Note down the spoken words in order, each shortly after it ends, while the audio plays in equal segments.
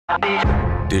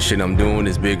This shit I'm doing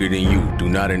is bigger than you, do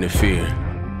not interfere.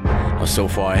 I'm so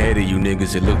far ahead of you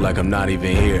niggas, it look like I'm not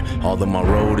even here. Although my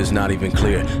road is not even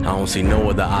clear, I don't see no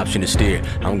other option to steer.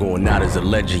 I'm going out as a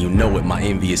legend, you know it, my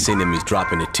envious enemies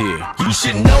dropping a tear. You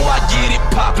should know I get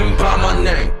it poppin' by my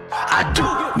name. I do.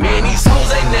 Man, these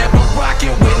hoes ain't never rockin'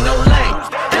 with no lames.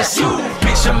 That's you.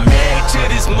 Bitch, I'm married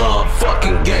to this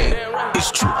motherfucking game.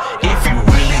 It's true. If you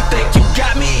really think you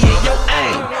got me in your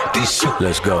aim, this you.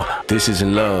 Let's go. This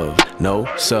isn't love, no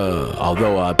sir.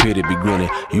 Although I appear to be grinning,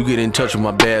 you get in touch with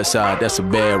my bad side, that's a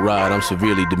bad ride, I'm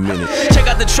severely diminished. Check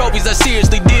out the trophies, I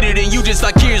seriously did it, and you just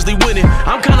vicariously winning.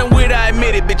 I'm kinda weird, I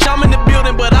admit it. Bitch, I'm in the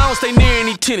building, but I don't stay near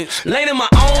any tenants. Lane in my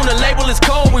own, the label is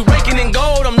cold. We raking in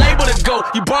gold, I'm labeled to go.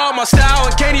 You borrowed my style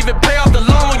and can't even pay off the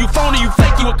loan. You phony, you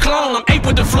fake, you a clone. I'm ape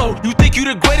with the flow. You think you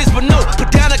the greatest, but no. Put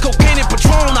down the cocaine and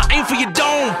Patron, I aim for your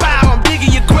dome. Bow, I'm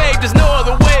digging your grave, there's no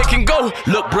other way it can go.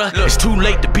 Look, bruh, it's too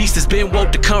late. The beast has been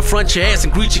woke to confront your ass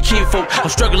and greet your kinfolk. I'm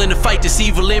struggling to fight this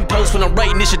evil impulse. When I'm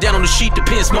writing this shit down on the sheet, the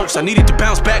pen smokes. I needed to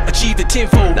bounce back, achieve the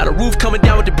tenfold. Now the roof coming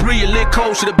down with debris and lit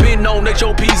cold. Should've been known that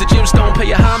your P's a gemstone. Pay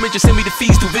your homage and send me the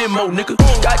fees to Venmo, nigga.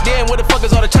 Goddamn, where the fuck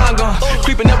is all the time gone?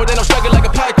 Creeping up, but then I'm struggling like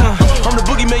a python. I'm the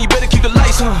boogeyman, you better keep the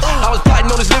lights on. I was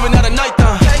plotting on this living out of night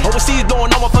time. Overseas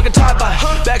doing all my fucking tie-by.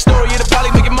 Backstory, it'll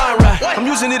probably make it mine right. I'm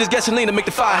using it as gasoline to make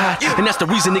the fire hot. And that's the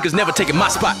reason niggas never taking my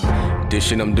spot. This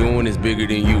shit I'm doing is bigger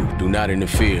than you, do not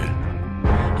interfere.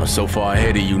 I'm so far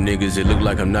ahead of you niggas, it look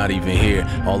like I'm not even here.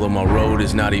 Although my road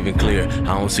is not even clear,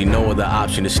 I don't see no other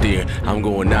option to steer. I'm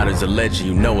going out as a legend,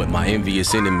 you know it, my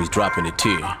envious enemies dropping a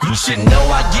tear. You should know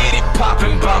I get it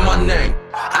poppin' by my name.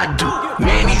 I do.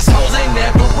 Man, these hoes ain't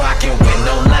never rockin' with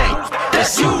no lames.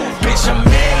 That's you. Bitch, I'm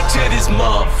married to this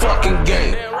motherfucking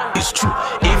game. It's true.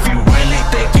 If you really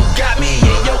think you got me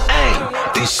in your aim,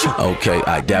 this you. Okay,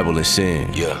 I dabble in sin,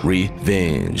 Yeah.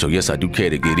 revenge. Oh yes, I do care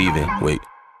to get even, wait.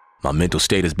 My mental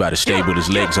state is about as stable as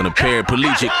legs on a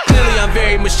paraplegic. Clearly I'm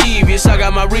very mischievous, I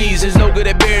got my reasons. No good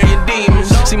at burying demons.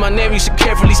 See my name, you should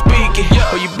carefully speak it,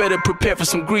 or you better prepare for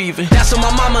some grieving. That's on my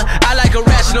mama, I like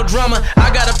irrational drama. I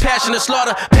got a passion to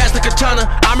slaughter, pass the katana.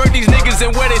 I murder these niggas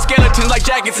and wear their skeletons like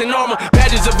jackets and armor.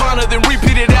 Badges of honor, then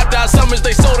repeat it after I summons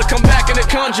they soul to come back in the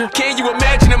conjure. Can you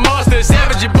imagine a monster,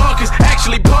 savage and bonkers,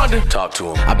 actually ponder? Talk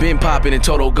to him. I've been popping in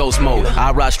total ghost mode. I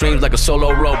ride streams like a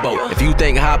solo rowboat. If you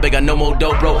think how big I know more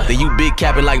dope, bro, then you big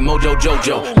capping like Mojo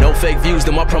Jojo. No fake views,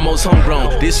 then my promo's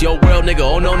homegrown. This your world, nigga,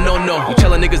 oh no, no, no. You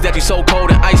telling niggas that you so cold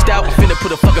and iced out, I'm finna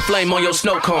put a fucking flame on your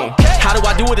snow cone. How do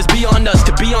I do it? It's beyond us.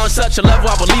 To be on such a level,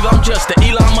 I believe I'm just the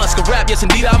Elon Musk of rap. Yes,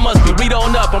 indeed, I must be. Read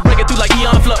on up, I'm breaking through like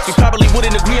Eon Flux. We probably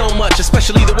wouldn't agree on much,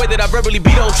 especially the way that I verbally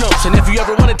beat on Trumps. And if you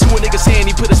ever wanted to a nigga saying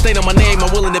he put a stain on my name,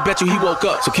 I'm willing to bet you he woke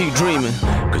up. So keep dreaming.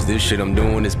 Cause this shit I'm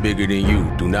doing is bigger than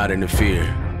you, do not interfere.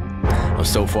 I'm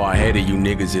so far ahead of you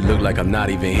niggas, it look like I'm not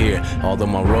even here. Although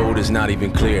my road is not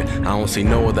even clear, I don't see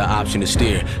no other option to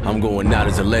steer. I'm going out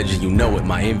as a legend, you know it,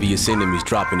 my envious enemies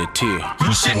dropping a tear.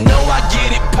 You should know I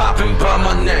get it poppin' by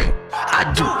my name.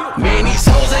 I do. Man, these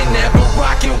hoes ain't never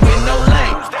rockin' with no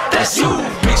lames. That's you.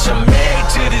 Bitch, I'm married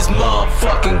to this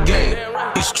motherfucking game.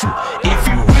 It's true. If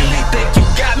you really think you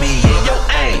got me in your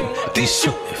aim, this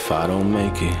you. If I don't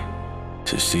make it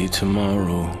to see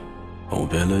tomorrow, oh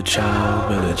Bella Ciao,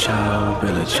 Bella Ciao,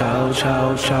 Bella Ciao,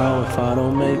 Ciao, Ciao. If I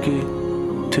don't make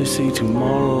it to see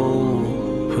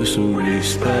tomorrow, put some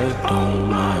respect on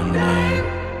my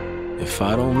name. If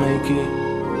I don't make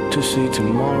it to see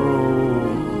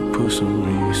tomorrow, put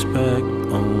some respect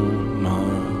on my